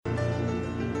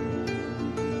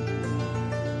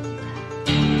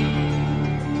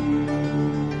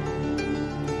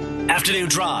Afternoon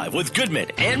Drive with Goodman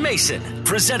and Mason,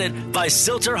 presented by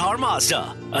Silter Har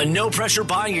Mazda. A no-pressure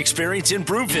buying experience in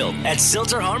Broomfield at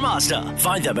Silter Har Mazda.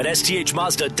 Find them at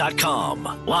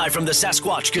sthmazda.com. Live from the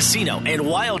Sasquatch Casino and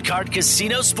Wildcard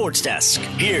Casino Sports Desk,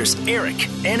 here's Eric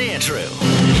and Andrew.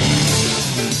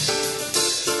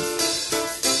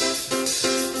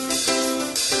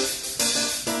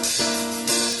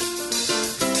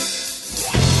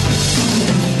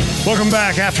 Welcome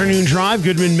back. Afternoon Drive.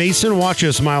 Goodman Mason. Watch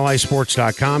us,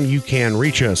 milehighsports.com. You can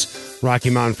reach us. Rocky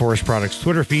Mountain Forest Products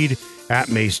Twitter feed, at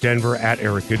Mase Denver, at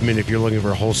Eric Goodman. If you're looking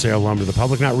for wholesale lumber to the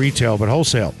public, not retail, but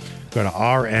wholesale, go to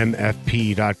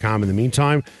rmfp.com. In the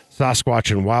meantime, Sasquatch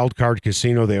and Wildcard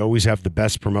Casino, they always have the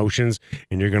best promotions,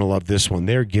 and you're going to love this one.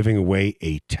 They're giving away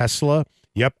a Tesla.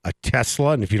 Yep, a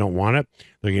Tesla. And if you don't want it,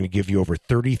 they're going to give you over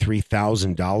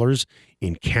 $33,000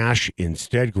 in cash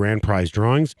instead. Grand prize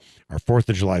drawings our 4th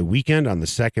of July weekend on the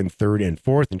 2nd, 3rd, and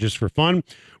 4th. And just for fun,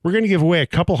 we're going to give away a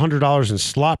couple $100 in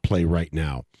slot play right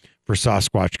now for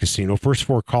Sasquatch Casino. First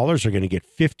 4 callers are going to get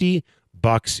 $50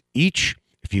 each.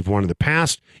 If you've won in the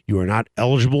past, you are not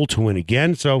eligible to win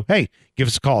again. So, hey, give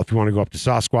us a call if you want to go up to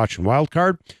Sasquatch and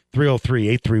Wildcard,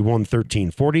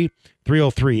 303-831-1340,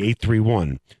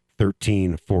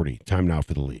 303-831-1340. Time now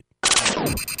for the lead.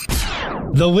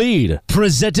 The Lead,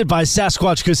 presented by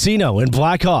Sasquatch Casino in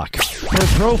Blackhawk. For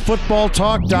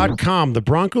ProFootballTalk.com, the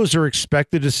Broncos are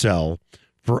expected to sell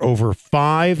for over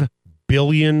 $5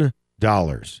 billion.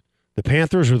 The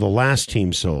Panthers were the last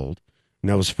team sold, and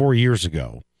that was 4 years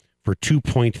ago, for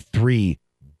 $2.3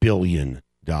 billion.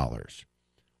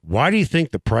 Why do you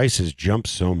think the price has jumped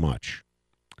so much?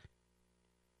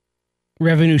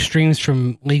 Revenue streams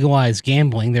from legalized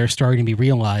gambling, they're starting to be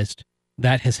realized.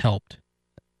 That has helped.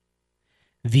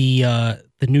 The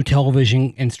new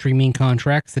television and streaming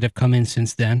contracts that have come in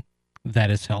since then, that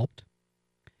has helped.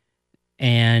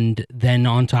 And then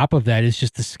on top of that is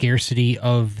just the scarcity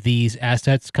of these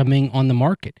assets coming on the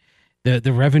market.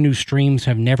 The revenue streams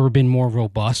have never been more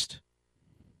robust.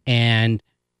 And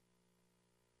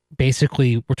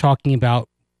basically, we're talking about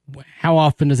how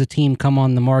often does a team come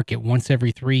on the market? Once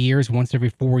every 3 years, once every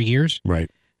 4 years? Right.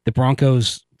 The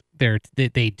Broncos, they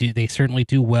certainly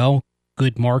do well.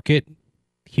 Good market,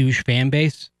 huge fan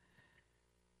base.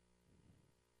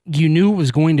 You knew it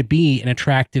was going to be an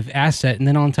attractive asset. And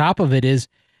then on top of it is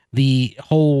the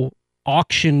whole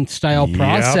auction style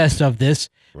process of this,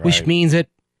 which means that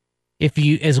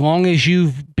as long as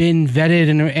you've been vetted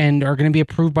and are going to be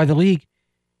approved by the league,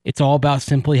 it's all about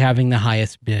simply having the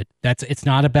highest bid. It's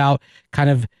not about kind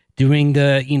of doing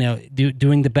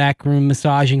doing the backroom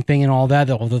massaging thing and all that,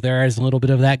 although there is a little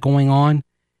bit of that going on.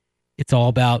 It's all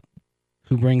about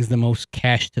who brings the most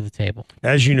cash to the table.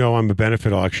 As you know, I'm a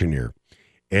benefit auctioneer,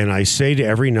 and I say to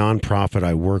every nonprofit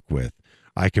I work with,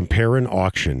 I compare an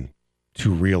auction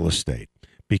to real estate,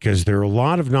 because there are a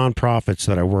lot of nonprofits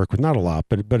that I work with, not a lot,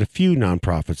 but a few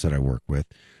nonprofits that I work with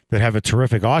that have a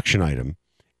terrific auction item,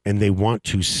 and they want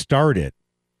to start it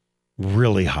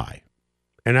really high.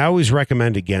 And I always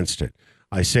recommend against it.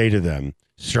 I say to them,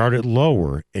 start it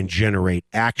lower and generate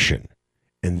action,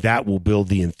 and that will build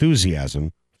the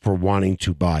enthusiasm for wanting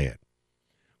to buy it.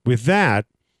 With that,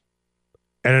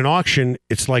 at an auction,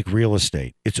 it's like real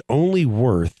estate. It's only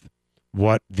worth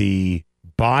what the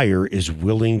buyer is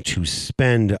willing to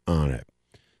spend on it.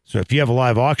 So if you have a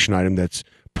live auction item that's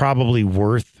probably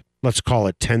worth, let's call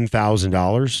it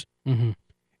 $10,000,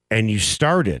 and you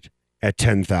start it at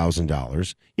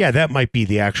 $10,000, yeah, that might be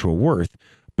the actual worth,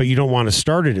 but you don't want to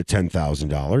start it at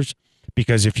 $10,000,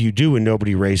 because if you do and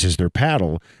nobody raises their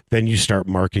paddle, then you start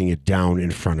marking it down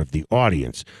in front of the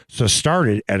audience. So start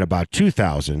it at about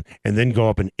 $2,000 and then go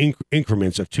up in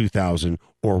increments of $2,000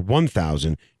 or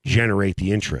 $1,000, generate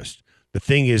the interest. The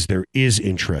thing is, there is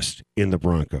interest in the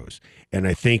Broncos, and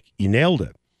I think you nailed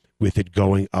it with it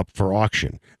going up for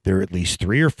auction. There are at least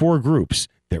 3 or 4 groups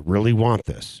that really want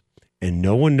this, and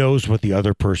no one knows what the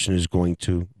other person is going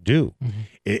to do.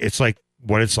 It's like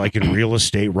what it's like in real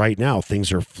estate right now.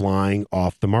 Things are flying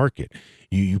off the market.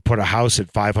 You put a house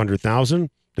at $500,000,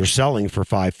 they're selling for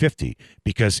 $550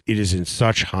 because it is in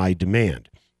such high demand.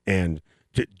 And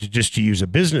just to use a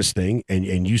business thing,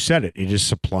 and you said it is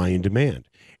supply and demand.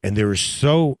 And there is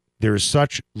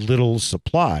such little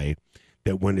supply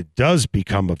that when it does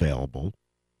become available,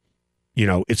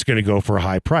 it's going to go for a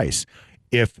high price.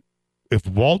 If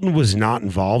Walton was not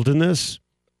involved in this,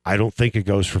 I don't think it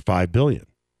goes for $5 billion.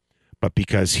 But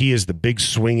because he is the big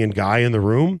swinging guy in the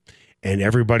room, and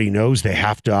everybody knows they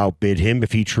have to outbid him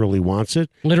if he truly wants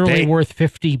it. Literally worth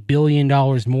 $50 billion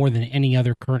more than any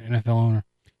other current NFL owner.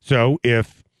 So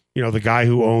if the guy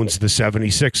who owns the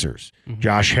 76ers,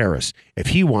 Josh Harris. If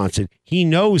he wants it, he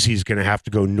knows he's going to have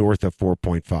to go north of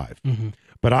 4.5.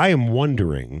 But I am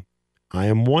wondering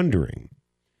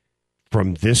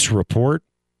from this report,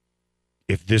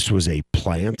 if this was a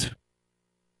plant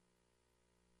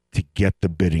to get the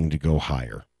bidding to go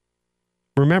higher.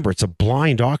 Remember, it's a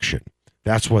blind auction.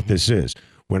 That's what this is.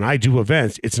 When I do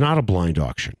events, it's not a blind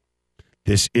auction.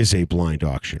 This is a blind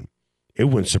auction. It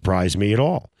wouldn't surprise me at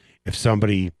all if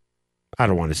somebody, I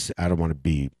don't want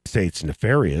to say it's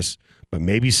nefarious, but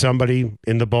maybe somebody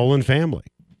in the Bolin family,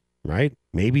 right?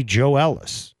 Maybe Joe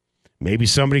Ellis. Maybe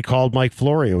somebody called Mike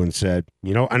Florio and said,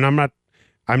 and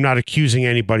I'm not accusing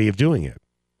anybody of doing it,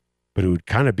 but it would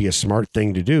kind of be a smart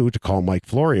thing to do to call Mike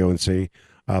Florio and say,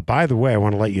 by the way, I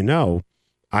want to let you know,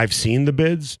 I've seen the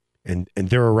bids and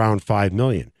they're around 5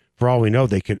 million. For all we know,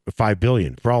 they could 5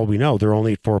 billion. For all we know, they're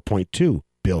only at 4.2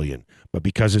 billion. But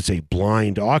because it's a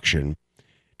blind auction,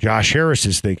 Josh Harris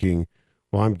is thinking,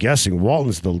 well, I'm guessing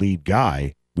Walton's the lead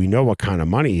guy. We know what kind of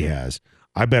money he has.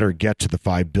 I better get to the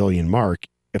 5 billion mark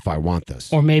if I want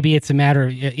this. Or maybe it's a matter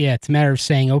of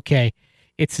saying, okay,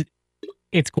 it's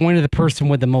going to the person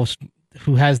with the most,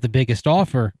 who has the biggest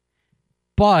offer,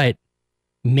 but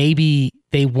maybe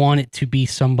they want it to be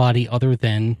somebody other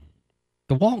than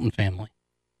the Walton family.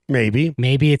 Maybe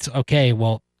it's okay.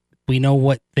 Well, we know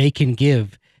what they can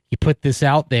give. You put this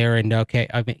out there, and okay,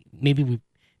 I mean,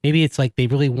 maybe it's like they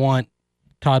really want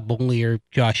Todd Bowley or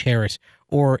Josh Harris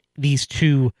or these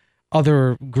two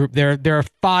other group. There are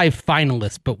 5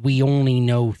 finalists, but we only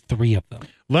know 3 of them.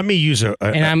 Let me use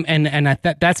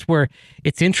that's where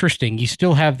it's interesting. You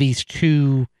still have these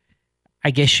 2,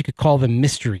 I guess you could call them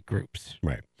mystery groups.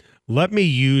 Right. Let me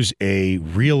use a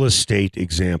real estate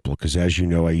example, because as you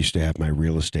know, I used to have my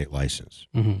real estate license.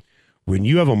 When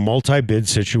you have a multi-bid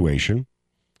situation,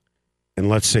 and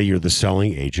let's say you're the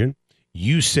selling agent,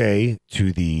 you say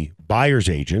to the buyer's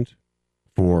agent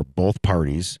for both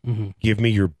parties, give me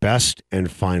your best and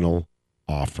final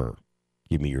offer.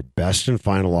 Give me your best and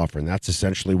final offer. And that's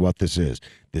essentially what this is.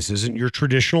 This isn't your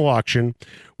traditional auction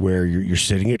where you're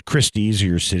sitting at Christie's or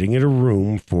you're sitting in a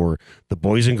room for the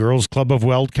Boys and Girls Club of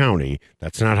Weld County.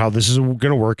 That's not how this is going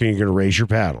to work, and you're going to raise your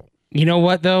paddle. You know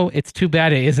what, though? It's too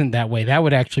bad it isn't that way. That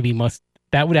would actually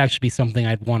be something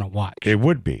I'd want to watch. It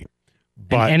would be.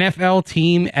 But an NFL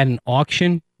team at an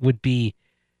auction would be,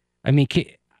 I mean,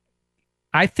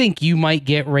 I think you might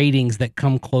get ratings that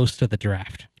come close to the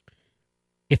draft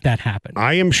if that happened.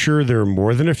 I am sure there are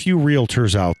more than a few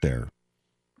realtors out there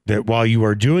that while you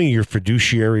are doing your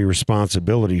fiduciary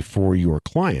responsibility for your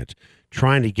client,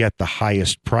 trying to get the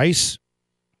highest price,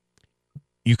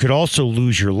 you could also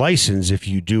lose your license if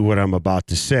you do what I'm about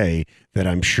to say that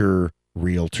I'm sure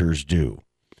realtors do.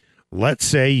 Let's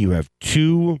say you have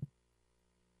 2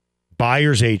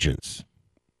 buyer's agents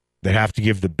that have to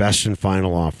give the best and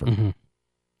final offer.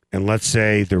 And let's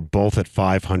say they're both at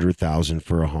 $500,000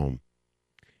 for a home.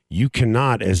 You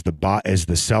cannot, as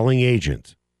the selling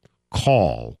agent,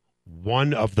 call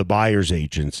one of the buyer's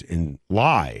agents and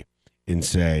lie and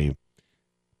say,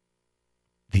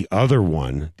 the other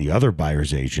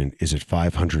buyer's agent is at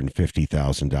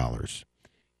 $550,000.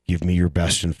 Give me your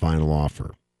best and final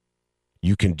offer.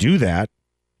 You can do that.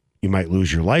 You might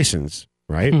lose your license,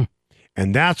 right?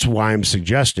 And that's why I'm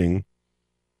suggesting,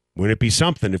 wouldn't it be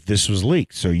something if this was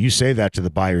leaked? So you say that to the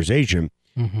buyer's agent.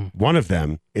 One of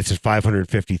them, it's at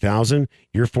 $550,000.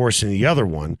 You're forcing the other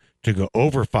one to go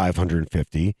over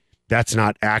 $550,000. That's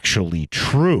not actually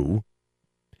true.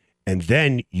 And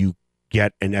then you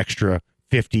get an extra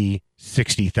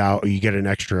 $50,000-$60,000. You get an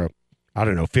extra,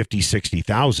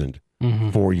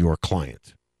 $50,000-$60,000 for your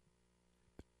client.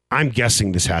 I'm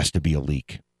guessing this has to be a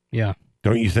leak. Yeah.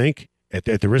 Don't you think? At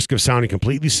the risk of sounding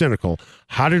completely cynical,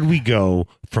 how did we go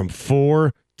from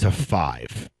 4 to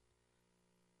 5?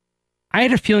 I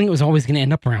had a feeling it was always going to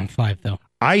end up around 5, though.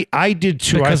 I did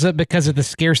too. Because of the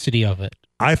scarcity of it.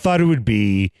 I thought it would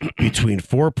be between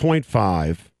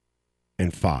 4.5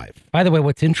 and 5. By the way,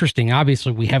 what's interesting,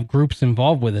 obviously, we have groups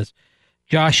involved with this.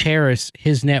 Josh Harris,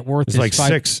 his net worth is like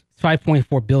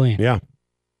 $5.4 billion. Yeah.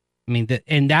 I mean,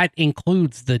 and that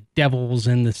includes the Devils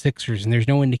and the Sixers, and there's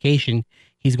no indication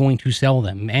he's going to sell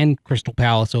them, and Crystal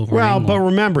Palace over. Well, but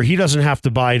remember, he doesn't have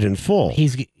to buy it in full.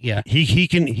 He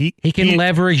can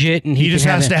leverage it, and he just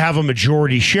has to have a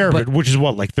majority share of it, which is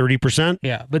what, like 30%.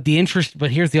 Yeah, but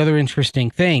here's the other interesting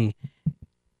thing: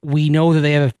 we know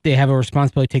that they have a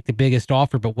responsibility to take the biggest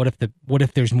offer, but what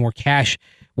if there's more cash?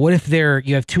 What if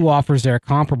you have 2 offers that are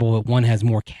comparable, but one has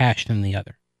more cash than the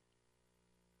other?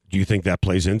 Do you think that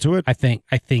plays into it? I think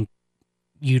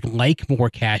you'd like more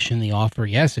cash in the offer,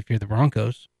 yes, if you're the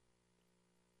Broncos.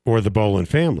 or the Bolin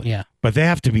family. Yeah. But they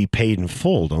have to be paid in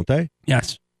full, don't they?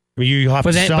 Yes. I mean, you'll have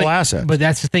to sell assets. But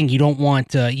that's the thing. You don't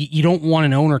want you don't want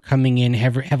an owner coming in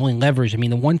heavily leveraged. I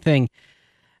mean, the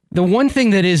one thing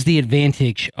that is the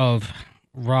advantage of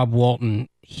Rob Walton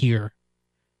here,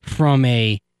 from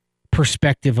a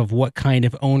perspective of what kind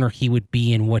of owner he would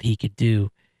be and what he could do,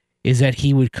 is that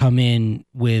he would come in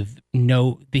with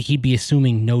he'd be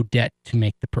assuming no debt to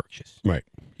make the purchase. Right.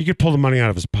 He could pull the money out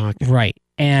of his pocket. Right.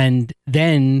 And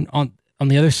then on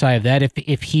the other side of that,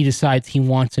 if he decides he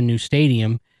wants a new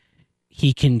stadium,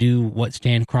 he can do what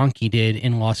Stan Kroenke did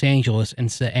in Los Angeles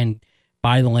and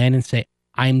buy the land and say,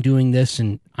 I'm doing this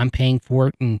and I'm paying for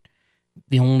it, and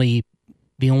the only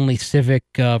civic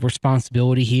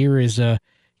responsibility here is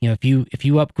if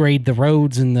you upgrade the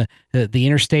roads and the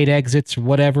interstate exits or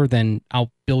whatever, then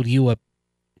I'll build you a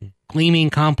gleaming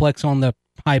complex on the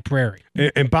high prairie.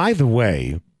 And by the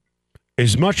way,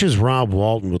 as much as Rob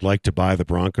Walton would like to buy the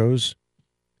Broncos,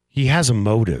 he has a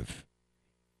motive.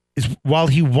 While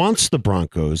he wants the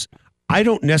Broncos, I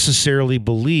don't necessarily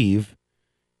believe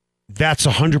that's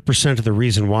 100% of the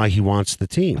reason why he wants the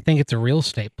team. I think it's a real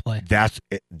estate play. That's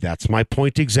my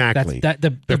point exactly.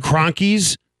 The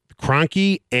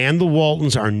Kroenke and the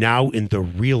Waltons are now in the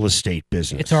real estate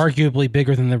business. It's arguably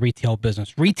bigger than the retail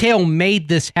business. Retail made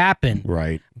this happen,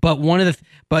 right? But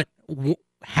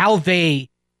how they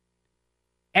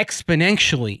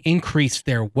exponentially increase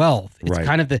their wealth. It's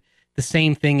kind of the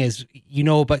same thing as,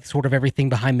 about sort of everything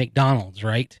behind McDonald's,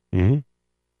 right? Mm-hmm.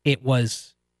 It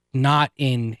was not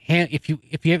in hand. If you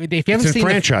haven't seen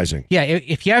franchising,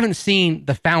 if you haven't seen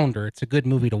The Founder, it's a good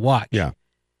movie to watch. Yeah,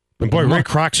 and boy, Ray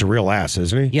Kroc's a real ass,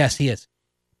 isn't he? Yes, he is.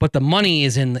 But the money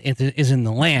is in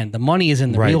the land. The money is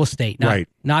in the real estate,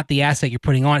 not the asset you're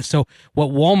putting on it. So what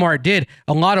Walmart did,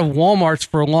 a lot of Walmarts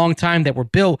for a long time that were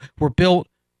built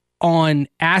on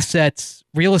assets,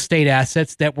 real estate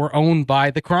assets that were owned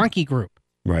by the Kroenke Group.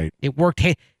 Right. It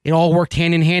all worked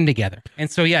hand in hand together.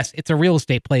 And so, yes, it's a real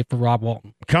estate play for Rob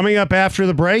Walton. Coming up after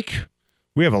the break,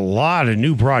 we have a lot of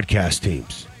new broadcast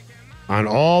teams on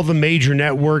all the major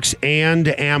networks and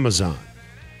Amazon.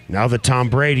 Now that Tom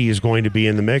Brady is going to be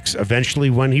in the mix eventually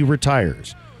when he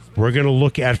retires, we're going to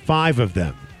look at 5 of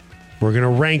them. We're going to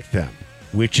rank them,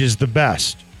 which is the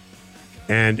best.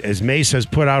 And as Mase has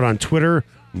put out on Twitter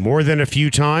more than a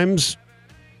few times,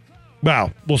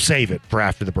 well, we'll save it for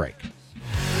after the break.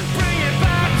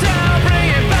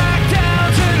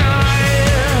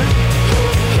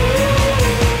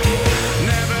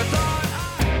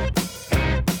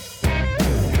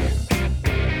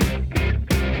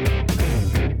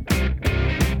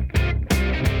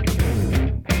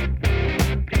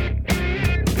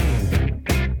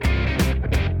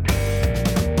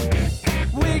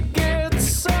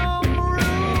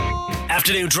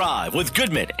 Afternoon Drive with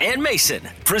Goodman and Mason,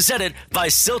 presented by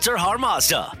Silter Har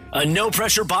Mazda. A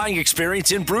no-pressure buying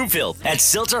experience in Broomfield at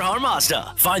Silter Har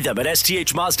Mazda. Find them at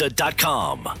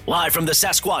sthmazda.com. Live from the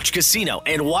Sasquatch Casino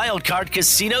and Wildcard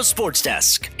Casino Sports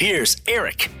Desk, here's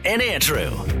Eric and Andrew.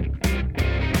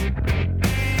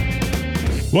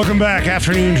 Welcome back.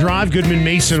 Afternoon Drive. Goodman,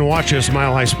 Mason. Watch us,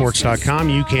 milehighsports.com.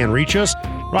 You can reach us.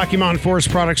 Rocky Mountain Forest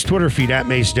Products Twitter feed at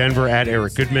Mace Denver, at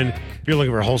Eric Goodman. If you're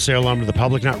looking for wholesale lumber to the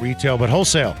public, not retail, but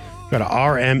wholesale, go to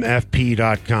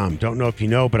rmfp.com. Don't know if you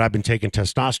know, but I've been taking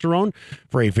testosterone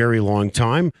for a very long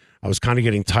time. I was kind of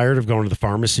getting tired of going to the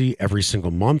pharmacy every single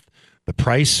month. The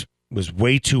price was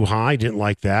way too high. Didn't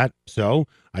like that. So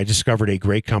I discovered a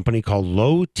great company called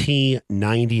Low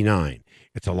T99.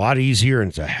 It's a lot easier and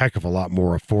it's a heck of a lot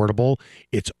more affordable.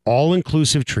 It's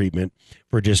all-inclusive treatment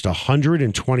for just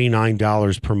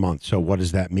 $129 per month. So what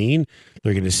does that mean?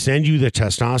 They're going to send you the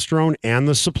testosterone and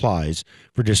the supplies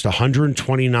for just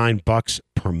 $129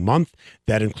 per month.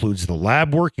 That includes the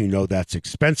lab work. You know that's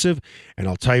expensive. And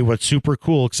I'll tell you what's super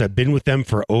cool, because I've been with them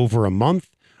for over a month.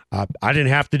 I didn't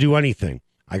have to do anything.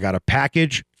 I got a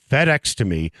package FedEx to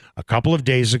me a couple of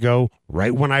days ago,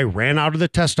 right when I ran out of the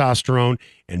testosterone,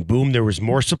 and boom, there was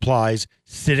more supplies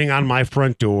sitting on my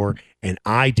front door, and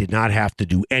I did not have to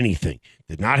do anything.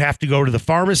 Did not have to go to the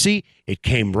pharmacy. It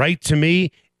came right to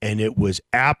me, and it was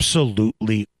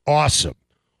absolutely awesome.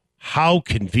 How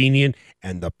convenient,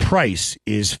 and the price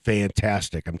is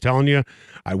fantastic. I'm telling you,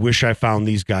 I wish I found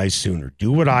these guys sooner.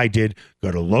 Do what I did.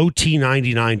 Go to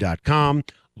lowt99.com,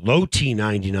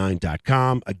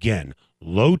 lowt99.com. Again,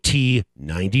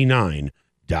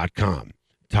 lowt99.com.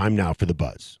 Time now for the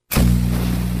buzz.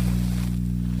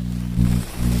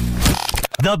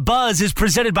 The Buzz is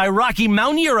presented by Rocky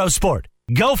Mountain Eurosport.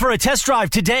 Go for a test drive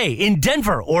today in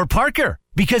Denver or Parker,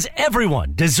 because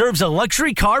everyone deserves a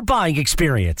luxury car buying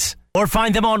experience. Or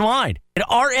find them online at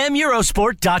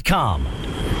rmeurosport.com.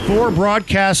 4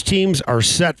 broadcast teams are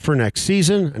set for next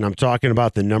season, and I'm talking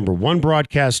about the number 1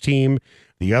 broadcast team.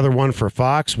 The other one for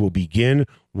Fox will begin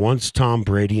once Tom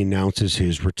Brady announces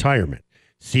his retirement.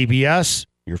 CBS,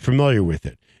 you're familiar with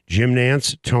it. Jim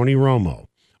Nantz, Tony Romo.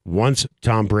 Once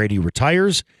Tom Brady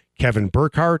retires, Kevin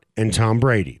Burkhardt and Tom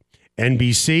Brady.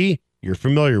 NBC, you're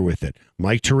familiar with it.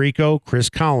 Mike Tirico, Chris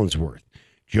Collinsworth.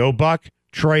 Joe Buck,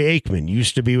 Troy Aikman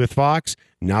used to be with Fox.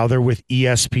 Now they're with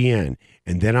ESPN.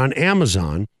 And then on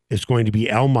Amazon, it's going to be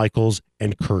Al Michaels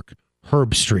and Kirk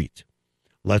Herbstreit.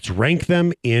 Let's rank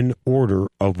them in order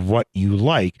of what you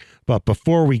like. But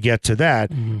before we get to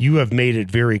that, you have made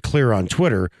it very clear on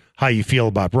Twitter how you feel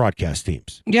about broadcast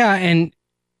teams. Yeah, and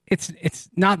it's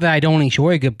not that I don't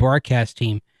enjoy a good broadcast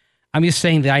team. I'm just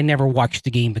saying that I never watched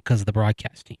the game because of the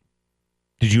broadcast team.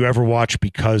 Did you ever watch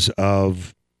because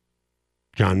of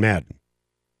John Madden?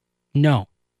 No.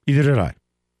 Either did I.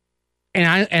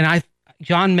 And I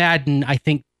John Madden, I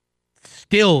think,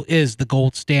 still is the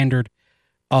gold standard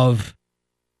of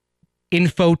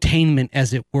infotainment,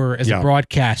 as it were, as a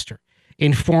broadcaster.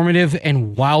 Informative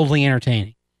and wildly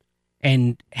entertaining.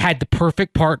 And had the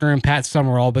perfect partner in Pat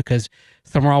Summerall, because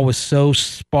Summerall was so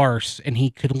sparse and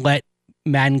he could let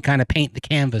Madden kind of paint the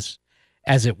canvas,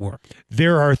 as it were.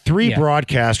 There are 3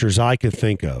 broadcasters I could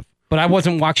think of. But I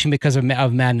wasn't watching because of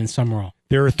Madden and Summerall.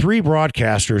 There are 3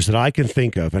 broadcasters that I can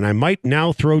think of, and I might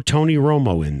now throw Tony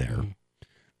Romo in there,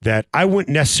 that I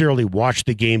wouldn't necessarily watch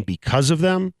the game because of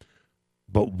them,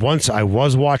 but once I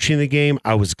was watching the game,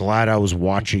 I was glad I was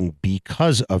watching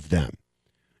because of them.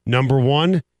 Number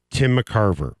 1, Tim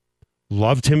McCarver.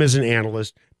 Loved him as an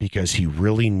analyst because he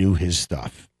really knew his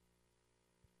stuff.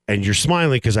 And you're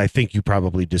smiling because I think you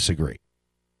probably disagree.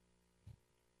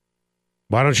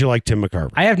 Why don't you like Tim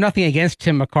McCarver? I have nothing against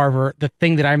Tim McCarver. The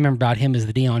thing that I remember about him is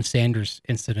the Deion Sanders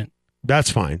incident. That's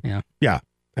fine. Yeah.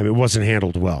 I mean, it wasn't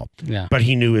handled well. Yeah. But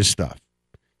he knew his stuff.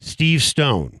 Steve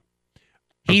Stone.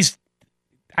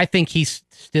 I think he's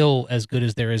still as good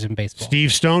as there is in baseball.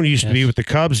 Steve Stone used to be with the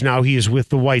Cubs. Now he is with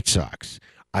the White Sox.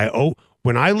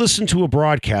 When I listen to a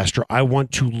broadcaster, I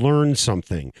want to learn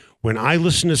something. When I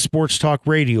listen to sports talk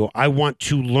radio, I want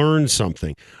to learn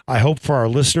something. I hope for our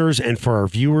listeners and for our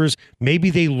viewers, maybe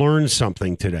they learn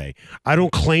something today. I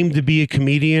don't claim to be a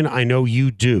comedian. I know you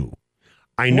do.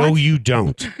 I know you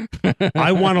don't.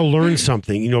 I want to learn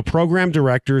something. You know, program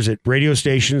directors at radio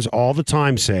stations all the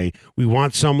time say, we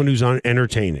want someone who's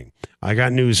entertaining. I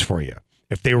got news for you.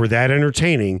 If they were that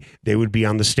entertaining, they would be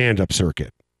on the stand-up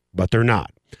circuit, but they're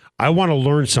not. I want to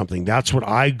learn something. That's what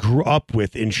I grew up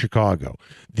with in Chicago.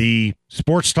 The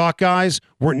sports talk guys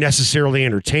weren't necessarily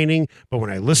entertaining, but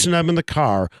when I listened to them in the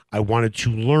car, I wanted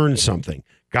to learn something.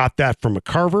 Got that from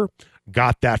McCarver,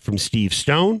 got that from Steve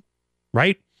Stone,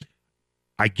 right?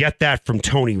 I get that from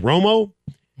Tony Romo.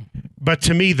 But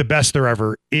to me, the best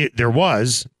there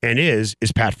was and is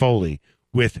Pat Foley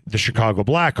with the Chicago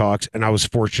Blackhawks, and I was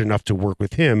fortunate enough to work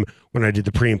with him when I did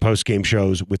the pre- and post-game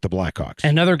shows with the Blackhawks.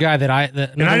 Another guy that I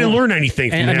didn't learn anything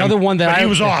from him. Another one that he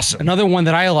was awesome. Another one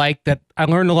that I liked, that I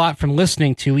learned a lot from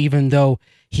listening to, even though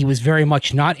he was very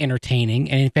much not entertaining,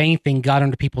 and if anything got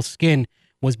under people's skin,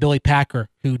 was Billy Packer,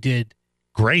 who did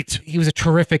great. He was a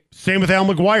terrific. Same with Al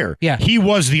McGuire. Yeah, he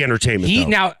was the entertainment.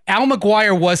 Now Al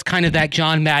McGuire was kind of that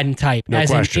John Madden type, no as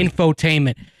question. in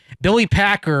infotainment. Billy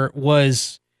Packer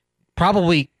was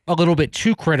probably a little bit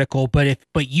too critical, but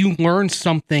you learned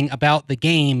something about the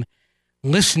game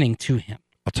listening to him.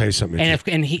 I'll tell you something.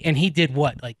 And he did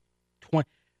what, like 20?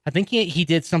 I think he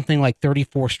did something like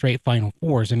 34 straight Final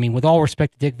Fours. I mean, with all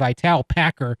respect to Dick Vitale,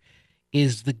 Packer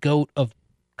is the GOAT of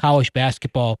college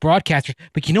basketball broadcasters.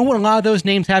 But you know what a lot of those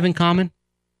names have in common?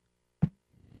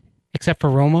 Except for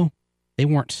Romo, they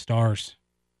weren't stars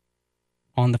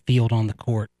on the field, on the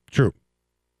court. True.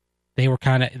 They were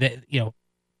kind of,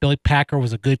 Billy Packer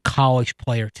was a good college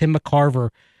player. Tim McCarver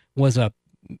was a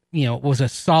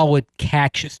solid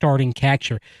starting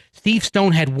catcher. Steve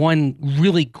Stone had one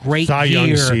really great Cy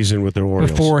Young season with the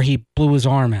Orioles before he blew his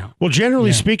arm out. Well,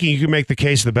 generally speaking, you can make the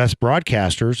case the best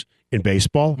broadcasters in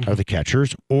baseball are the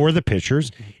catchers or the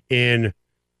pitchers. In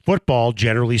football,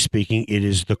 generally speaking, it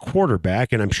is the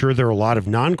quarterback, and I'm sure there are a lot of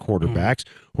non-quarterbacks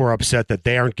who are upset that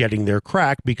they aren't getting their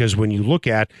crack, because when you look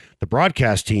at the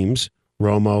broadcast teams,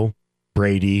 Romo,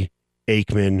 Brady,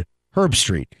 Aikman,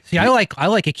 Herbstreit. See, I like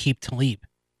Aqib Talib.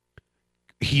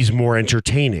 He's more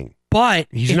entertaining, but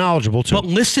he's knowledgeable too. But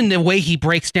listen to the way he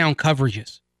breaks down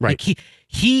coverages. Right, like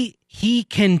he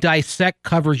can dissect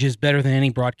coverages better than any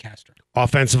broadcaster.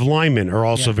 Offensive linemen are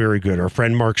also very good. Our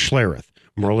friend Mark Schlereth,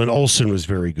 Merlin Olsen was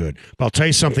very good. But I'll tell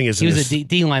you something. He was a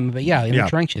D lineman, but in the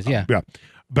trenches, yeah.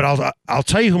 But I'll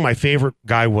tell you who my favorite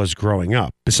guy was growing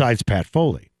up, besides Pat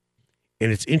Foley.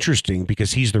 And it's interesting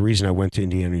because he's the reason I went to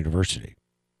Indiana University.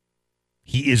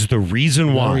 He is the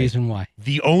reason why. The reason why.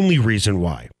 The only reason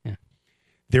why. Yeah.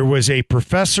 There was a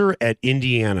professor at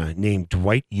Indiana named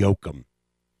Dwight Yoakam,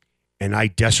 and I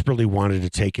desperately wanted to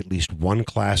take at least one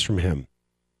class from him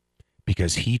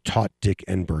because he taught Dick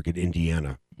Enberg at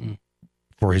Indiana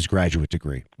for his graduate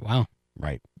degree. Wow.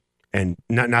 Right. And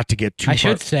not to get too I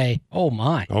should say, oh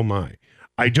my. Oh my.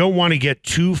 I don't want to get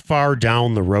too far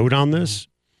down the road on this,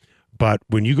 but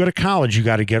when you go to college, you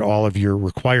got to get all of your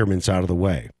requirements out of the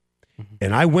way.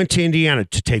 And I went to Indiana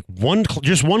to take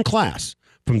just one class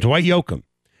from Dwight Yoakam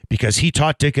because he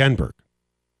taught Dick Enberg.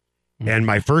 And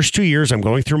my first 2 years, I'm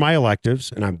going through my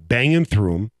electives and I'm banging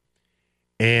through them.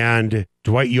 And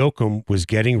Dwight Yoakam was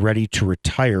getting ready to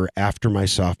retire after my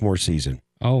sophomore season.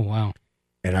 Oh, wow.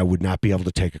 And I would not be able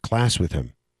to take a class with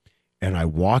him. And I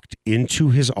walked into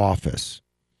his office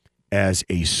as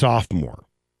a sophomore.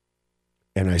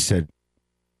 And I said,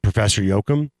 Professor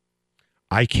Yoakam,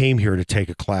 I came here to take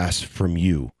a class from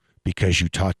you because you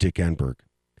taught Dick Enberg.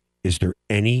 Is there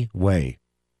any way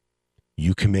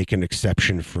you can make an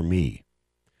exception for me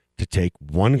to take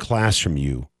one class from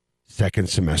you second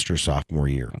semester sophomore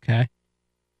year? Okay.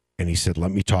 And he said,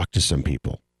 let me talk to some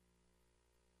people.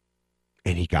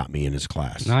 And he got me in his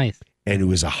class. Nice. And it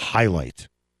was a highlight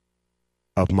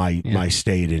of my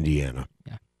stay at Indiana.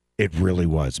 Yeah. It really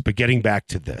was. But getting back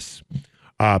to this,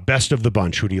 best of the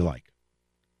bunch, who do you like?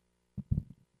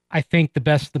 I think the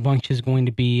best of the bunch is going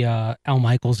to be Al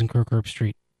Michaels and Kirk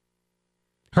Herbstreit.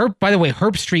 By the way,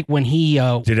 Herbstreit, when he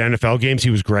did NFL games, he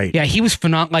was great. Yeah, he was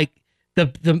phenomenal. Like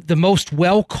the most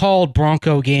well-called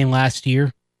Bronco game last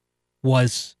year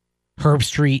was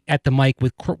Herbstreit at the mic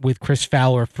with Chris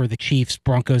Fowler for the Chiefs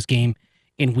Broncos game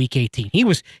in Week 18. He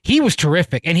was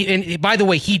terrific, and by the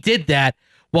way, he did that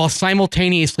while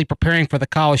simultaneously preparing for the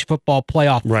college football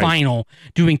playoff final,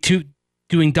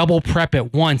 doing double prep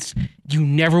at once. You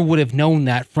never would have known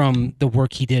that from the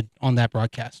work he did on that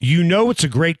broadcast. You know it's a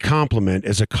great compliment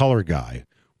as a color guy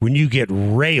when you get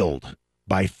railed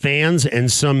by fans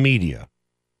and some media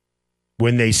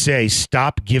when they say,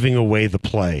 stop giving away the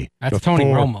play. That's Tony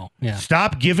Romo. Yeah.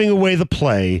 Stop giving away the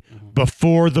play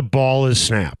before the ball is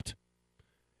snapped.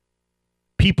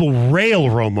 People rail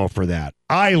Romo for that.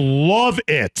 I love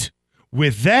it.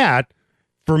 With that,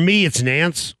 for me, it's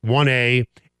Nance, 1A,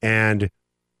 and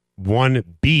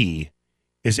 1B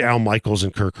is Al Michaels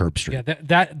and Kirk Herbstreit.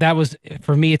 Yeah, that was,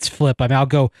 for me, it's flip. I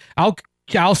mean,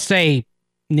 I'll say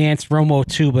Nance Romo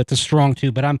too, but it's a strong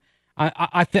two. But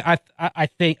I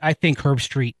think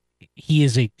Herbstreit,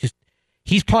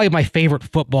 he's probably my favorite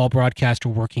football broadcaster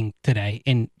working today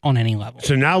on any level.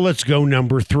 So now let's go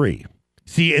number 3.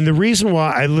 See, and the reason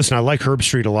why I like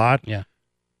Herbstreit a lot. Yeah.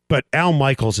 But Al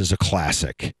Michaels is a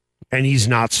classic, and he's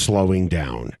not slowing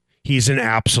down. He's an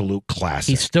absolute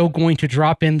classic. He's still going to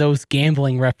drop in those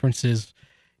gambling references,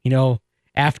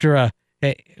 after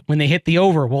when they hit the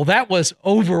over. Well, that was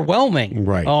overwhelming.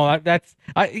 Right. Oh,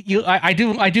 I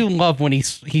do love when he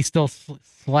still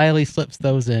slyly slips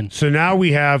those in. So now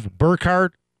we have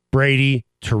Burkhardt, Brady,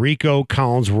 Tirico,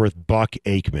 Collinsworth, Buck,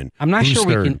 Aikman. I'm not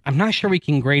sure we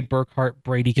can grade Burkhardt,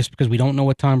 Brady just because we don't know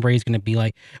what Tom Brady's going to be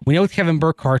like. We know Kevin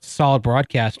Burkhardt's a solid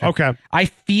broadcaster. Okay. I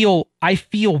feel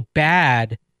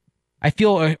bad. I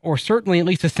feel, or certainly at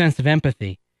least a sense of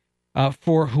empathy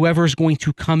for whoever's going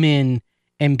to come in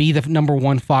and be the number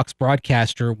one Fox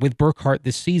broadcaster with Burkhardt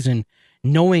this season,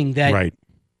 knowing that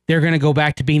they're going to go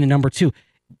back to being the number 2.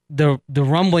 The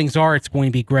rumblings are it's going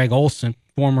to be Greg Olsen,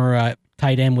 former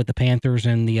tight end with the Panthers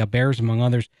and the Bears, among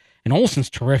others. And Olsen's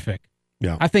terrific.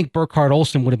 Yeah, I think Burkhardt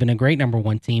Olsen would have been a great number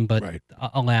 1 team, but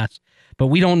alas. But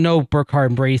we don't know Burkhardt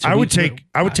and Brady. So I would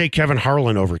take Kevin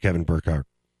Harlan over Kevin Burkhardt.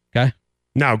 Okay.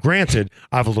 Now, granted,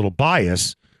 I have a little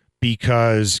bias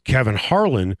because Kevin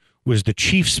Harlan was the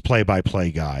Chiefs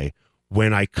play-by-play guy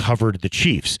when I covered the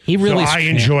Chiefs. I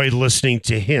enjoyed listening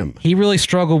to him. He really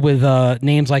struggled with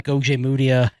names like O.J.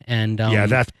 Mudia and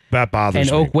that bothers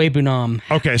me. And Okwebunam.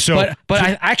 Okay, so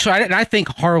I think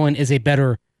Harlan is a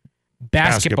better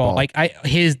basketball. Like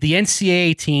the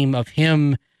NCAA team of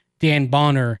him, Dan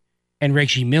Bonner, and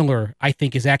Reggie Miller, I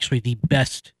think is actually the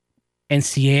best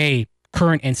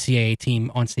current NCAA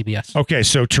team on CBS. Okay,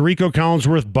 so Tirico,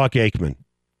 Collinsworth, Buck, Aikman.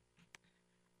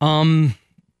 I'm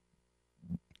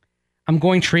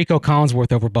going Tirico,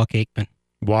 Collinsworth over Buck Aikman.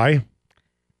 Why?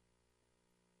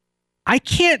 I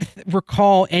can't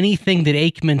recall anything that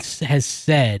Aikman has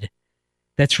said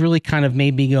that's really kind of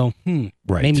made me go, made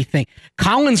me think.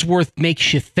 Collinsworth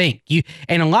makes you think.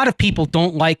 And a lot of people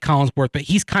don't like Collinsworth, but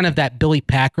he's kind of that Billy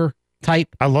Packer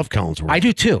type. I love Collinsworth. I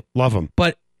do too. Love him.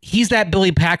 But he's that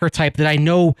Billy Packer type that I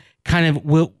know kind of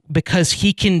will, because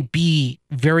he can be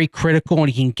very critical and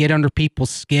he can get under people's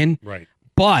skin. Right.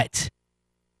 But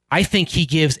I think he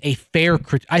gives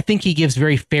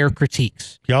very fair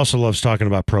critiques. He also loves talking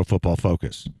about Pro Football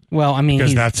Focus. Well, I mean,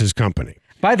 because that's his company.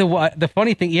 By the way, the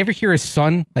funny thing, you ever hear his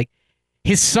son? Like,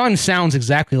 his son sounds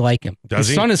exactly like him. Does his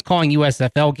he? son is calling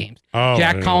USFL games. Oh,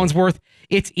 Jack Collinsworth.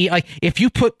 It's like if you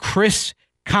put Chris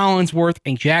Collinsworth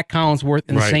and Jack Collinsworth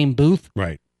in the same booth,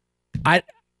 right?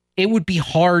 It would be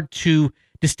hard to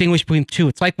distinguish between two.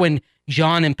 It's like when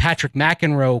John and Patrick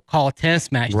McEnroe call a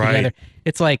tennis match together.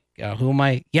 It's like, who am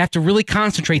I? You have to really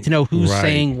concentrate to know who's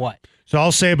saying what. So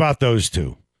I'll say about those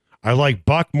two. I like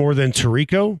Buck more than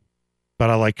Tirico, but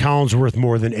I like Collinsworth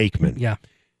more than Aikman. Yeah.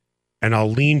 And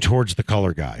I'll lean towards the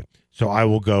color guy. So I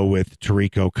will go with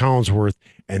Tirico Collinsworth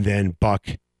and then Buck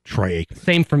Troy Aikman.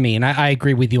 Same for me. And I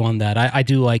agree with you on that. I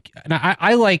do like, and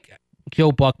I like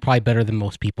Joe Buck probably better than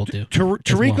most people do.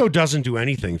 Tirico doesn't do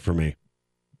anything for me.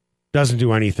 Doesn't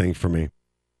do anything for me.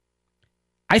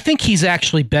 I think he's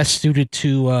actually best suited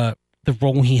to the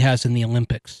role he has in the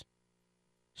Olympics.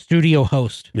 Studio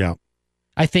host. Yeah.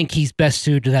 I think he's best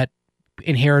suited to that,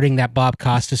 inheriting that Bob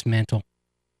Costas mantle.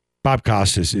 Bob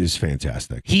Costas is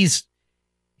fantastic.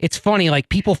 It's funny, like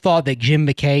people thought that Jim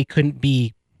McKay couldn't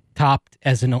be topped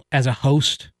as a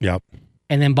host. Yep.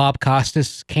 And then Bob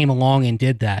Costas came along and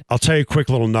did that. I'll tell you a quick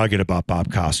little nugget about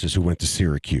Bob Costas, who went to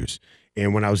Syracuse.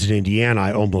 And when I was in Indiana,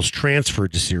 I almost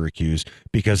transferred to Syracuse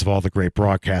because of all the great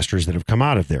broadcasters that have come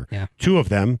out of there. Yeah. Two of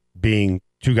them being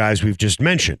two guys we've just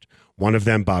mentioned. One of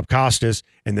them, Bob Costas,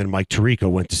 and then Mike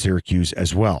Tirico went to Syracuse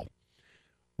as well.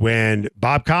 When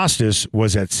Bob Costas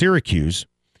was at Syracuse,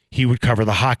 he would cover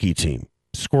the hockey team.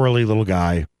 Squirrely little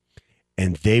guy.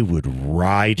 And they would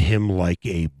ride him like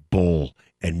a bull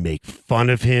and make fun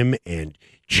of him and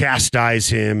chastise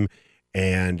him.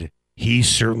 And he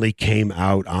certainly came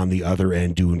out on the other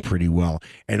end doing pretty well.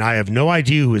 And I have no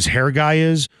idea who his hair guy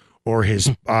is or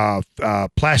his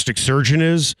plastic surgeon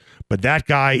is, but that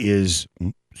guy is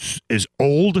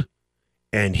old,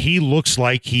 and he looks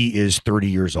like he is 30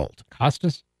 years old.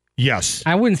 Costas? Yes.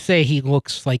 I wouldn't say he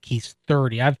looks like he's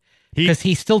 30. Because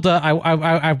he still does.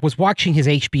 I was watching his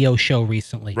HBO show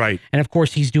recently, right? And of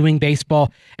course, he's doing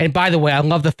baseball. And by the way, I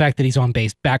love the fact that he's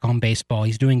back on baseball.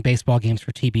 He's doing baseball games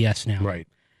for TBS now, right?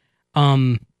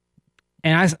 And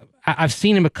I've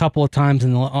seen him a couple of times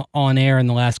on air in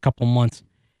the last couple of months.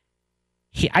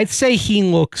 I'd say he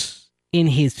looks in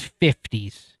his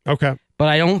 50s. Okay, but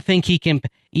I don't think he can.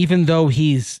 Even though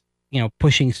he's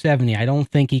pushing 70, I don't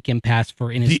think he can pass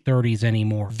for in his 30s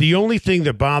anymore. The only thing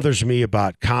that bothers me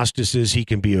about Costas is he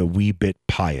can be a wee bit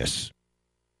pious.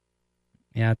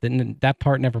 Yeah, that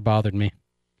part never bothered me.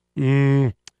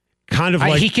 Kind of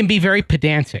like... he can be very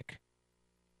pedantic.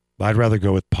 I'd rather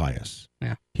go with pious.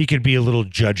 Yeah. He could be a little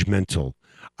judgmental.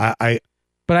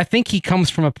 But I think he comes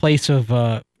from a place of...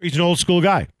 he's an old school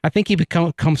guy. I think he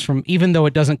comes from, even though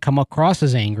it doesn't come across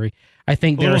as angry, I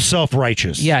think a little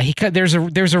self-righteous. Yeah, there's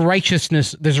a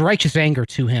righteousness, there's a righteous anger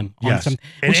to him. Yes, and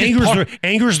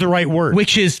anger's the right word.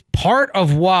 Which is part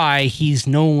of why he's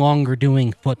no longer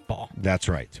doing football. That's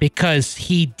right. Because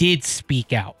he did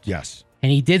speak out. Yes.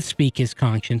 And he did speak his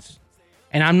conscience.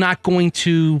 And I'm not going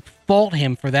to fault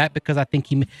him for that, because I think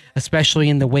he, especially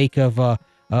in the wake of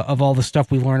all the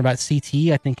stuff we learned about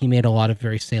CTE, I think he made a lot of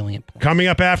very salient points. Coming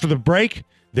up after the break,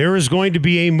 there is going to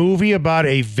be a movie about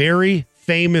a very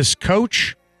famous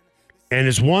coach, and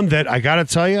it's one that I got to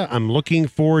tell you, I'm looking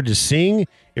forward to seeing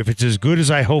if it's as good as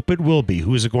I hope it will be.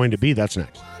 Who is it going to be? That's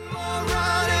next.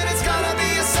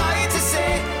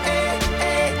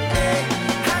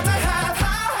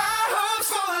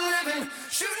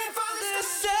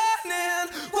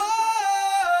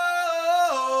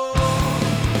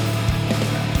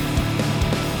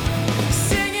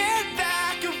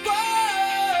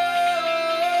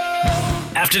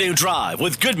 Afternoon Drive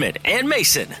with Goodman and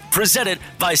Mason, presented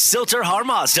by Silter Har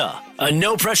Mazda. A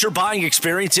no-pressure buying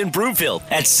experience in Broomfield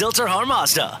at Silter Har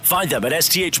Mazda. Find them at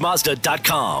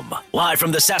sthmazda.com. Live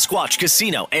from the Sasquatch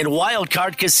Casino and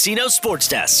Wildcard Casino Sports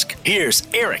Desk, here's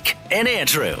Eric and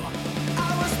Andrew.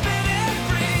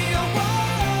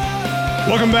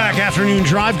 Welcome back. Afternoon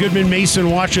Drive. Goodman, Mason.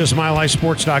 Watch us,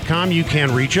 MileHighSports.com. You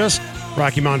can reach us.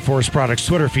 Rocky Mountain Forest Products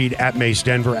Twitter feed at Mace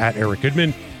Denver, at Eric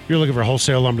Goodman. If you're looking for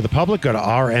wholesale lumber to the public, go to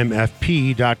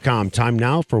rmfp.com. Time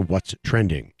now for What's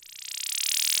Trending.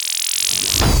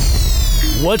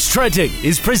 What's Trending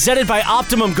is presented by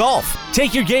Optimum Golf.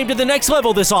 Take your game to the next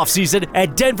level this offseason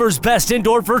at Denver's best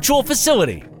indoor virtual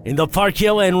facility in the Park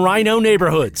Hill and Rhino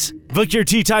neighborhoods. Book your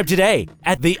tee time today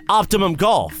at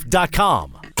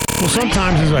theoptimumgolf.com. Well,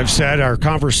 sometimes, as I've said, our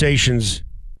conversations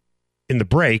in the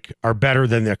break are better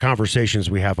than the conversations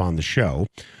we have on the show.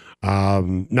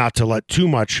 Not to let too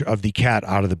much of the cat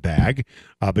out of the bag,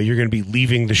 but you're going to be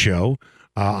leaving the show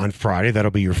on Friday. That'll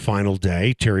be your final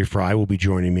day. Terry Fry will be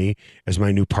joining me as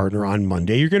my new partner on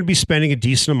Monday. You're going to be spending a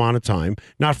decent amount of time,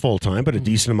 not full time, but a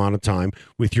decent amount of time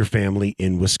with your family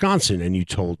in Wisconsin. And you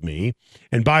told me,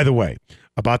 and by the way,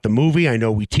 about the movie, I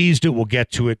know we teased it. We'll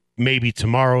get to it maybe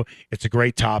tomorrow. It's a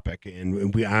great topic,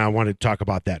 and I want to talk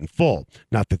about that in full.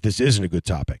 Not that this isn't a good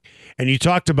topic. And you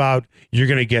talked about you're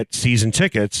going to get season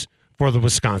tickets for the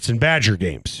Wisconsin Badger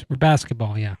games. For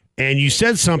basketball, yeah. And you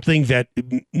said something that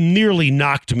nearly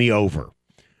knocked me over.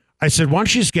 I said, why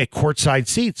don't you just get courtside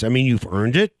seats? I mean, you've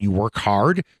earned it. You work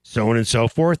hard, so on and so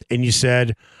forth. And you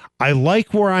said, I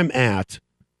like where I'm at.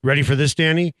 Ready for this,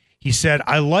 Danny? He said,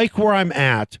 I like where I'm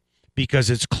at because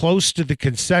it's close to the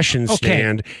concession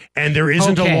stand and there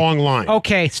isn't a long line.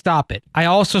 Okay, stop it. I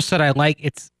also said I like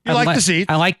the seats.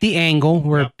 I like the angle.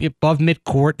 We're above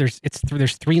midcourt.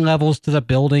 There's 3 levels to the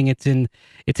building. It's in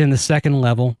the second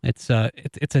level. It's a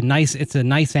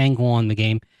nice angle on the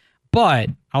game. But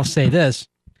I'll say this: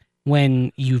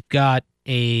 when you have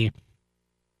a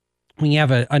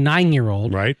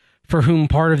 9-year-old, right, for whom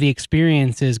part of the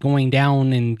experience is going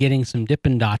down and getting some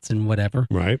Dippin' Dots and whatever,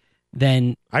 right,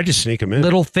 then I just sneak them in.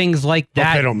 Little things like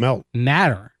that they don't melt.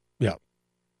 Matter. Yeah.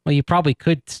 Well, you probably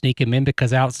could sneak them in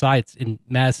because outside in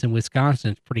Madison,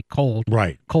 Wisconsin, it's pretty cold.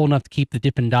 Right. Cold enough to keep the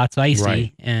Dippin' Dots icy.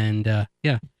 Right. And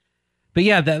yeah. But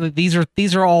yeah, these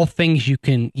are all things you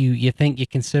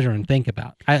consider and think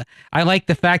about. I like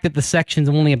the fact that the section's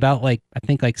only about I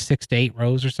think 6 to 8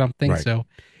 rows or something. Right. So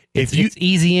it's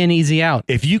easy in, easy out.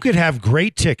 If you could have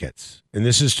great tickets, and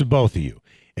this is to both of you,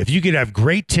 if you could have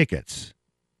great tickets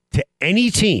to any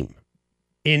team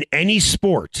in any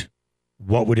sport,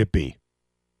 what would it be?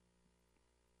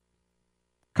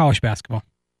 College basketball.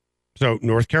 So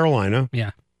North Carolina.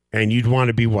 Yeah. And you'd want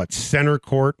to be what? Center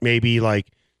court, maybe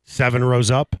 7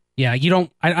 rows up? Yeah, you don't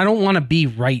I don't want to be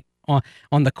right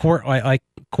on the court like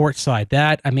court side.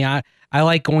 That I mean I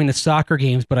like going to soccer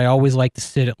games, but I always like to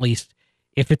sit at least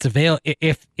if it's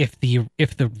if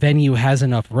the venue has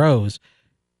enough rows.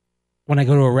 When I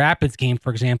go to a Rapids game,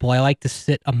 for example, I like to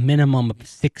sit a minimum of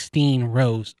 16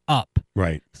 rows up.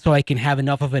 Right. So I can have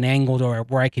enough of an angle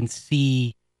where I can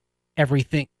see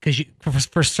everything. Because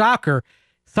for soccer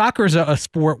is a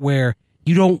sport where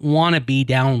you don't want to be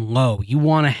down low. You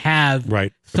want to have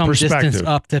some distance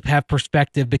up to have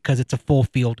perspective because it's a full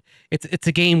field. It's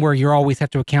a game where you always have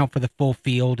to account for the full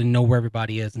field and know where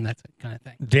everybody is and that kind of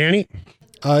thing. Danny?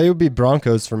 It would be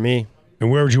Broncos for me.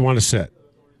 And where would you want to sit?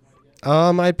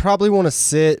 I'd probably want to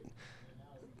sit,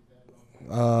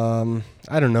 I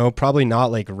don't know, probably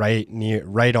not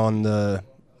right on the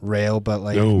rail, but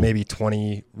maybe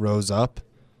 20 rows up.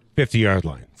 50-yard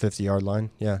line. 50-yard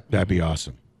line, yeah. That'd be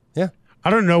awesome. Yeah.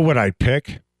 I don't know what I'd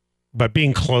pick, but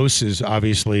being close is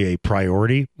obviously a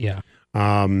priority. Yeah.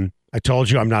 I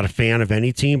told you I'm not a fan of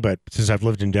any team, but since I've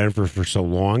lived in Denver for so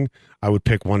long, I would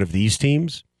pick one of these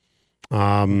teams.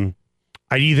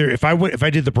 I'd either if I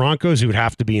did the Broncos, it would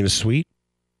have to be in a suite.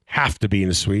 Have to be in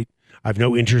a suite. I have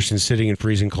no interest in sitting in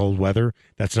freezing cold weather.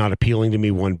 That's not appealing to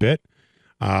me one bit.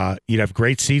 You'd have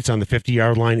great seats on the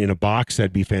 50-yard line in a box.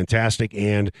 That'd be fantastic.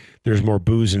 And there's more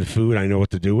booze and food I know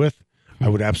what to do with. I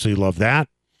would absolutely love that.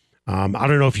 I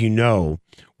don't know if you know,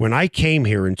 when I came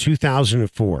here in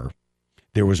 2004,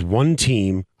 there was one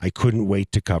team I couldn't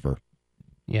wait to cover.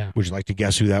 Yeah. Would you like to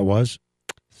guess who that was?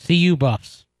 CU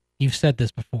Buffs. You've said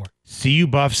this before. CU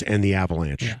Buffs and the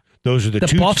Avalanche. Yeah. Those are the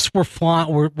two. The Buffs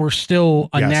were still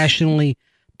a nationally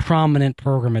prominent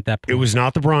program at that point. It was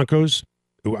not the Broncos.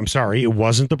 I'm sorry, it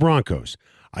wasn't the Broncos.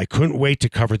 I couldn't wait to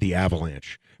cover the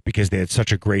Avalanche because they had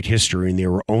such a great history and they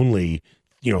were only,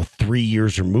 3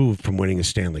 years removed from winning a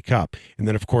Stanley Cup. And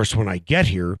then, of course, when I get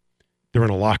here, they're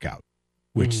in a lockout,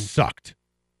 which sucked.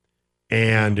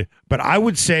 But I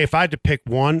would say if I had to pick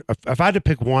one,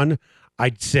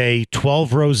 I'd say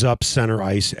 12 rows up center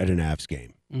ice at an Avs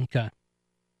game. Okay.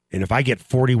 And if I get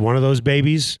 41 of those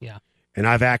babies, yeah, and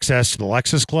I have access to the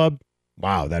Lexus Club,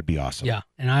 wow, that'd be awesome. Yeah,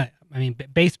 and I mean,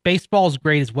 baseball is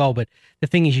great as well, but the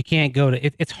thing is, you can't go to.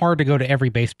 It's hard to go to every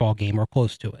baseball game or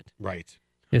close to it. Right.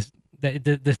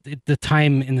 The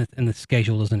time in the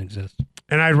schedule doesn't exist.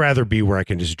 And I'd rather be where I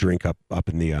can just drink up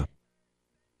in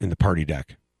the party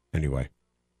deck. Anyway.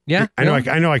 Yeah. I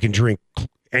know I can drink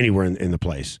anywhere in the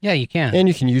place. Yeah, you can. And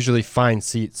you can usually find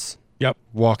seats. Yep.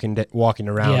 Walking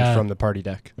around from the party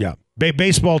deck. Yeah.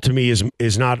 Baseball to me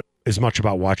is not as much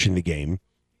about watching the game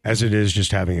as it is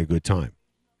just having a good time.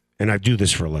 And I do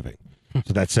this for a living.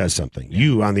 So that says something.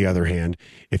 You, on the other hand,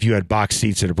 if you had box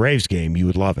seats at a Braves game, you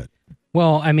would love it.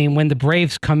 Well, I mean, when the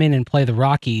Braves come in and play the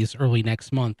Rockies early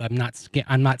next month, I'm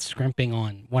not scrimping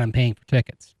on what I'm paying for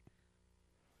tickets.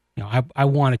 I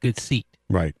want a good seat,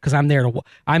 right? Because I'm there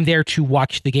to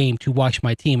watch the game, to watch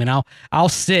my team, and I'll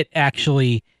sit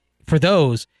actually for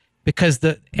those because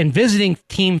visiting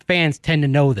team fans tend to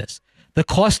know this. The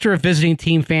cluster of visiting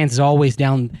team fans is always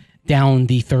down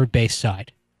the third base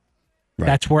side. Right.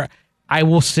 That's where I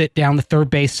will sit down the third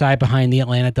base side behind the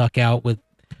Atlanta dugout with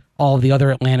all the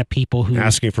other Atlanta people who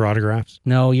asking for autographs.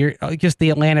 No, you're just the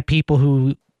Atlanta people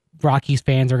who Rockies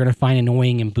fans are going to find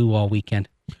annoying and boo all weekend.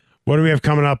 What do we have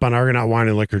coming up on Argonaut Wine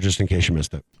and Liquor, just in case you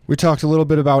missed it? We talked a little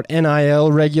bit about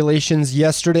NIL regulations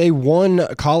yesterday. One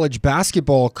college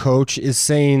basketball coach is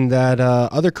saying that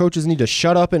other coaches need to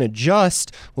shut up and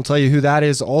adjust. We'll tell you who that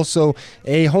is. Also,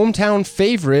 a hometown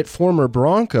favorite, former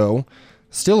Bronco,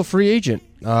 still a free agent.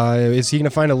 Is he going to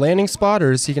find a landing spot,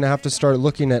 or is he going to have to start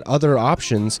looking at other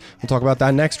options? We'll talk about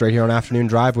that next right here on Afternoon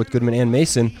Drive with Goodman and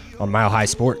Mason on Mile High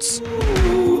Sports.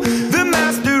 The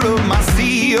master of my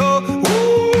CEO.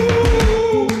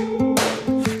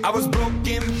 I was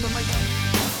broken from my...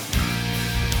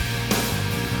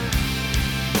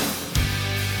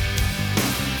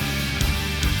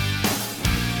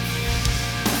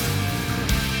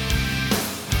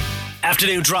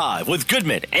 Afternoon Drive with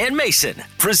Goodman and Mason,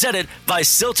 presented by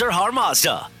Silter Har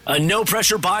Mazda. A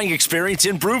no-pressure buying experience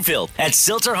in Broomfield at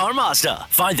Silter Har Mazda.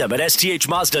 Find them at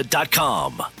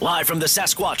sthmazda.com. Live from the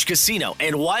Sasquatch Casino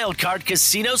and Wildcard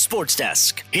Casino Sports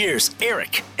Desk, here's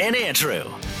Eric and Andrew.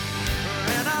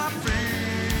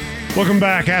 Welcome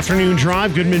back. Afternoon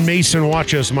Drive. Goodman, Mason.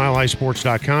 Watch us,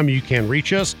 milehighsports.com. You can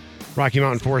reach us. Rocky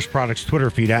Mountain Forest Products Twitter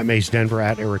feed at Mase Denver,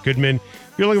 at Eric Goodman.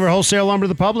 If you're looking for wholesale lumber to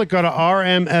the public, go to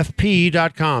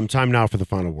rmfp.com. Time now for the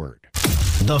final word.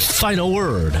 The final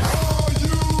word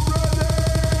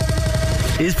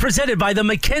is presented by the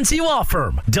McKenzie Law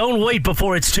Firm. Don't wait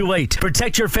before it's too late.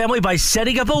 Protect your family by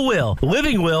setting up a will,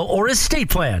 living will, or estate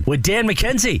plan with Dan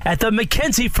McKenzie at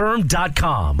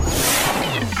themckenziefirm.com.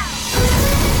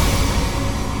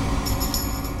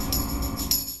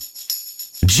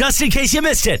 Just in case you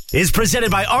missed it, is presented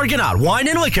by Argonaut Wine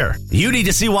and Liquor. You need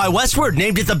to see why Westward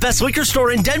named it the best liquor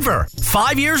store in Denver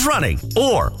 5 years running,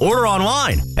 or order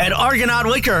online at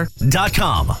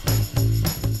argonautliquor.com.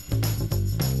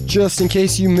 Just in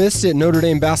case you missed it, Notre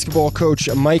Dame basketball coach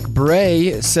Mike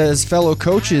Brey says fellow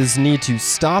coaches need to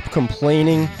stop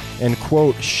complaining and,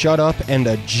 quote, shut up and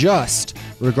adjust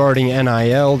regarding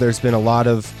NIL. There's been a lot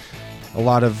of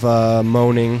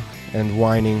moaning and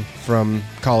whining from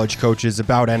college coaches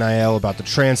about NIL, about the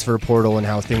transfer portal and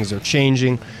how things are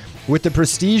changing. With the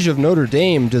prestige of Notre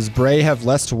Dame, does Brey have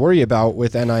less to worry about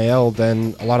with NIL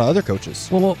than a lot of other coaches?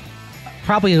 Well,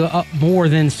 probably more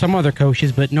than some other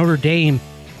coaches, but Notre Dame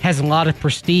has a lot of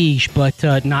prestige, but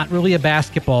not really a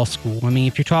basketball school. I mean,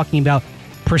 if you're talking about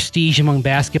prestige among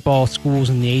basketball schools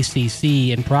in the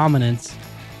ACC and prominence,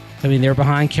 I mean, they're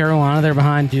behind Carolina, they're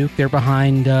behind Duke, they're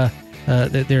behind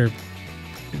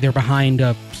they're behind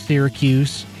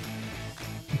Syracuse.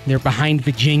 They're behind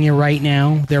Virginia right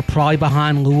now. They're probably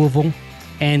behind Louisville.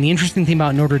 And the interesting thing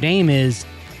about Notre Dame is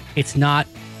it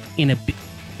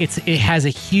has a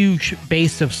huge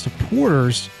base of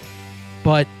supporters,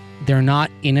 but they're not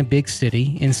in a big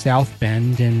city in South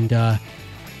Bend, and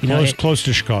close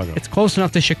to Chicago. It's close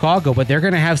enough to Chicago, but they're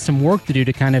going to have some work to do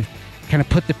to kind of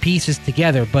put the pieces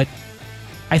together. But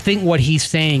I think what he's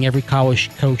saying, every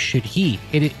college coach should heed.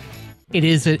 It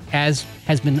is, as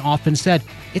has been often said,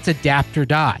 it's adapt or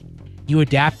die. You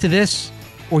adapt to this,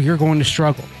 or you're going to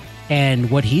struggle.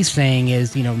 And what he's saying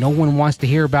is, no one wants to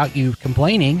hear about you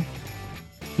complaining.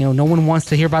 No one wants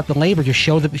to hear about the labor. Just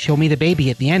show me the baby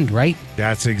at the end, right?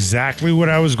 That's exactly what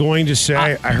I was going to say.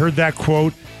 I heard that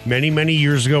quote many, many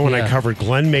years ago when I covered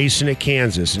Glenn Mason at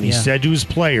Kansas, and he said to his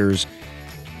players,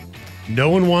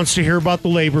 no one wants to hear about the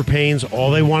labor pains.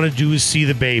 All they want to do is see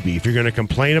the baby. If you're going to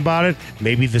complain about it,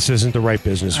 maybe this isn't the right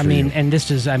business for you. And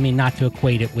this is, not to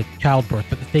equate it with childbirth,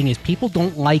 but the thing is, people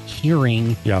don't like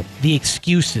hearing the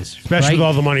excuses. Especially with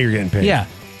all the money you're getting paid. Yeah.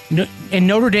 And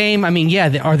Notre Dame,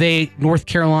 are they North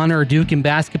Carolina or Duke in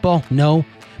basketball? No.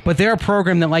 But they're a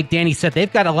program that, like Danny said,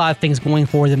 they've got a lot of things going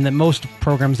for them that most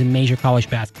programs in major college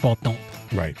basketball don't.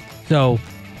 Right. So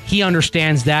he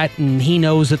understands that, and he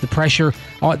knows that the pressure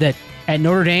that at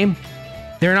Notre Dame,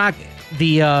 they're not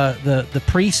the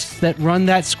priests that run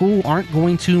that school aren't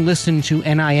going to listen to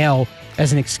NIL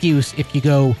as an excuse if you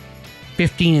go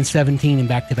 15-17 in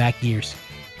back-to-back years.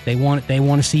 They want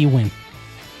to see you win.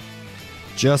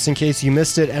 Just in case you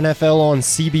missed it, NFL on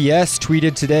CBS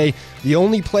tweeted today, the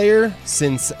only player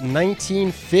since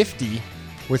 1950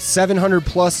 with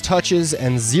 700-plus touches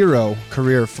and 0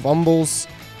 career fumbles.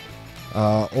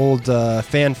 Old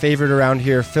fan favorite around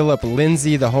here, Phillip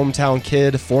Lindsay, the hometown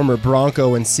kid, former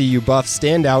Bronco and CU Buff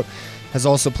standout, has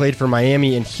also played for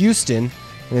Miami and Houston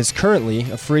and is currently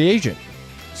a free agent.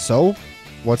 So,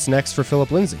 what's next for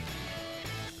Phillip Lindsay?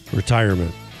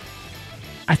 Retirement.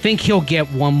 I think he'll get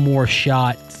one more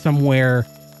shot somewhere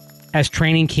as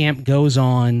training camp goes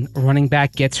on. A running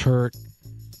back gets hurt,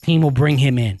 team will bring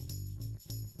him in.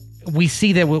 We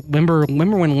see that. Remember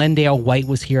when Lendale White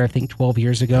was here, I think 12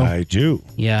 years ago? I do.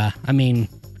 Yeah. I mean,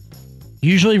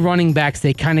 usually running backs,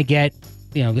 they kind of get,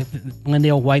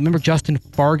 Lendale White. Remember Justin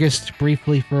Vargas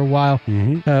briefly for a while,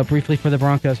 briefly for the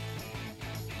Broncos?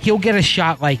 He'll get a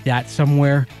shot like that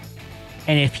somewhere.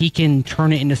 And if he can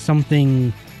turn it into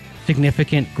something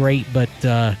significant, great. But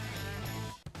the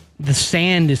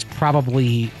sand is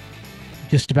probably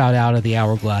just about out of the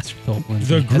hourglass for Phillip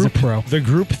Lindsay as a pro. The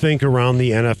group think around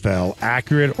the NFL,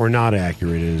 accurate or not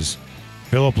accurate, is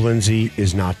Phillip Lindsay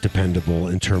is not dependable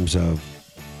in terms of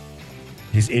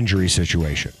his injury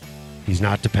situation. He's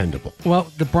not dependable.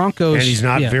 Well, the Broncos... And he's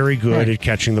not very good at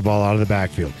catching the ball out of the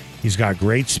backfield. He's got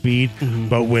great speed,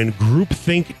 but when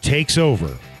groupthink takes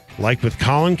over, like with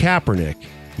Colin Kaepernick,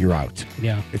 you're out.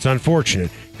 Yeah. It's unfortunate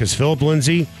because Phillip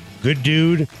Lindsay, good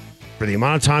dude. For the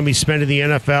amount of time he spent in the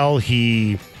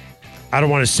NFL, I don't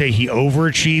want to say he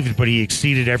overachieved, but he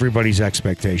exceeded everybody's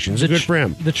expectations. Good for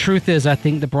him. The truth is, I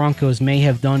think the Broncos may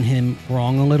have done him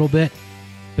wrong a little bit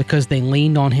because they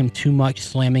leaned on him too much,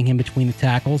 slamming him between the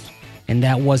tackles. And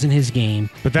that wasn't his game.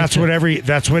 But that's what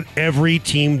every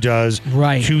team does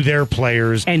to their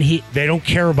players. And they don't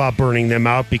care about burning them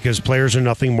out because players are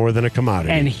nothing more than a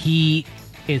commodity. And he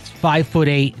is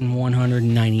 5'8" and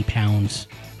 190 pounds.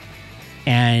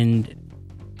 And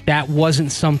that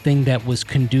wasn't something that was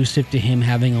conducive to him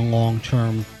having a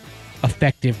long-term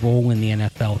effective role in the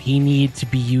NFL. He needed to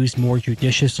be used more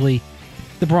judiciously.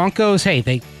 The Broncos, hey,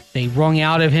 they wrung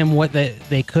out of him what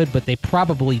they could, but they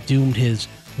probably doomed his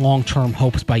long-term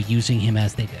hopes by using him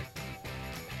as they did.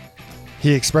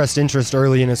 He expressed interest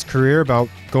early in his career about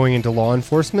going into law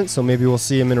enforcement, so maybe we'll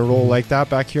see him in a role like that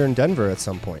back here in Denver at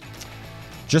some point.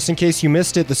 Just in case you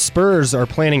missed it, the Spurs are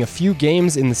planning a few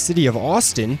games in the city of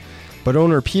Austin, but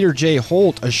owner Peter J.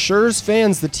 Holt assures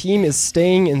fans the team is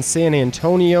staying in San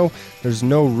Antonio. There's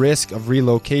no risk of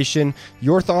relocation.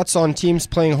 Your thoughts on teams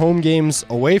playing home games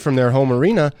away from their home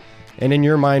arena? And in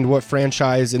your mind, what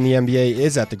franchise in the NBA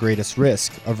is at the greatest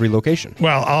risk of relocation?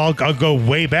 Well, I'll go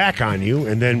way back on you,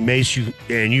 and then Mase,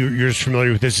 you're as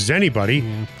familiar with this as anybody.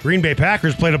 Green Bay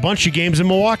Packers played a bunch of games in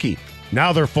Milwaukee.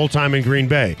 Now they're full-time in Green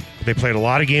Bay. They played a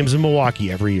lot of games in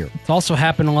Milwaukee every year. It's also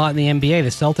happened a lot in the NBA. The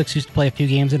Celtics used to play a few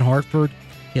games in Hartford.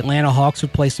 The Atlanta Hawks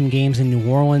would play some games in New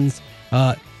Orleans.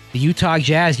 The Utah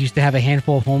Jazz used to have a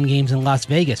handful of home games in Las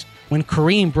Vegas. When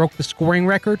Kareem broke the scoring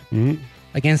record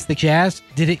against the Jazz,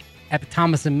 did it at the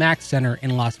Thomas & Mack Center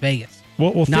in Las Vegas.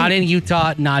 Well, not in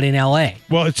Utah, not in L.A.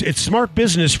 Well, it's smart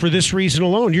business for this reason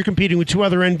alone. You're competing with two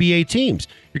other NBA teams.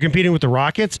 You're competing with the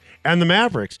Rockets and the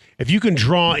Mavericks. If you can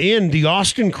draw in the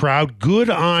Austin crowd, good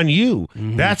on you.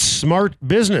 That's smart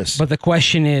business. But the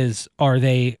question is, are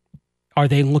they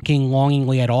looking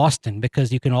longingly at Austin?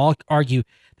 Because you can all argue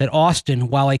that Austin,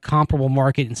 while a comparable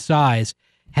market in size,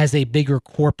 has a bigger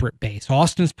corporate base.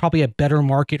 Austin's probably a better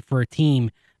market for a team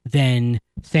than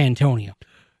San Antonio.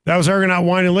 That was Argonaut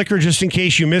Wine and Liquor. Just in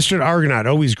case you missed it, Argonaut,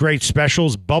 always great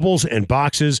specials, bubbles and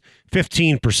boxes,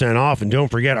 15% off. And don't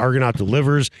forget, Argonaut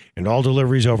delivers, and all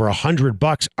deliveries over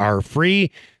 $100 are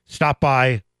free. Stop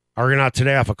by Argonaut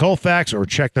today off of Colfax or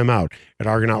check them out at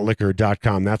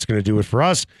argonautliquor.com. That's going to do it for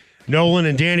us. Nolan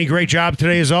and Danny, great job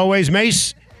today as always.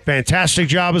 Mase, fantastic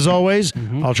job as always.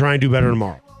 I'll try and do better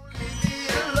tomorrow.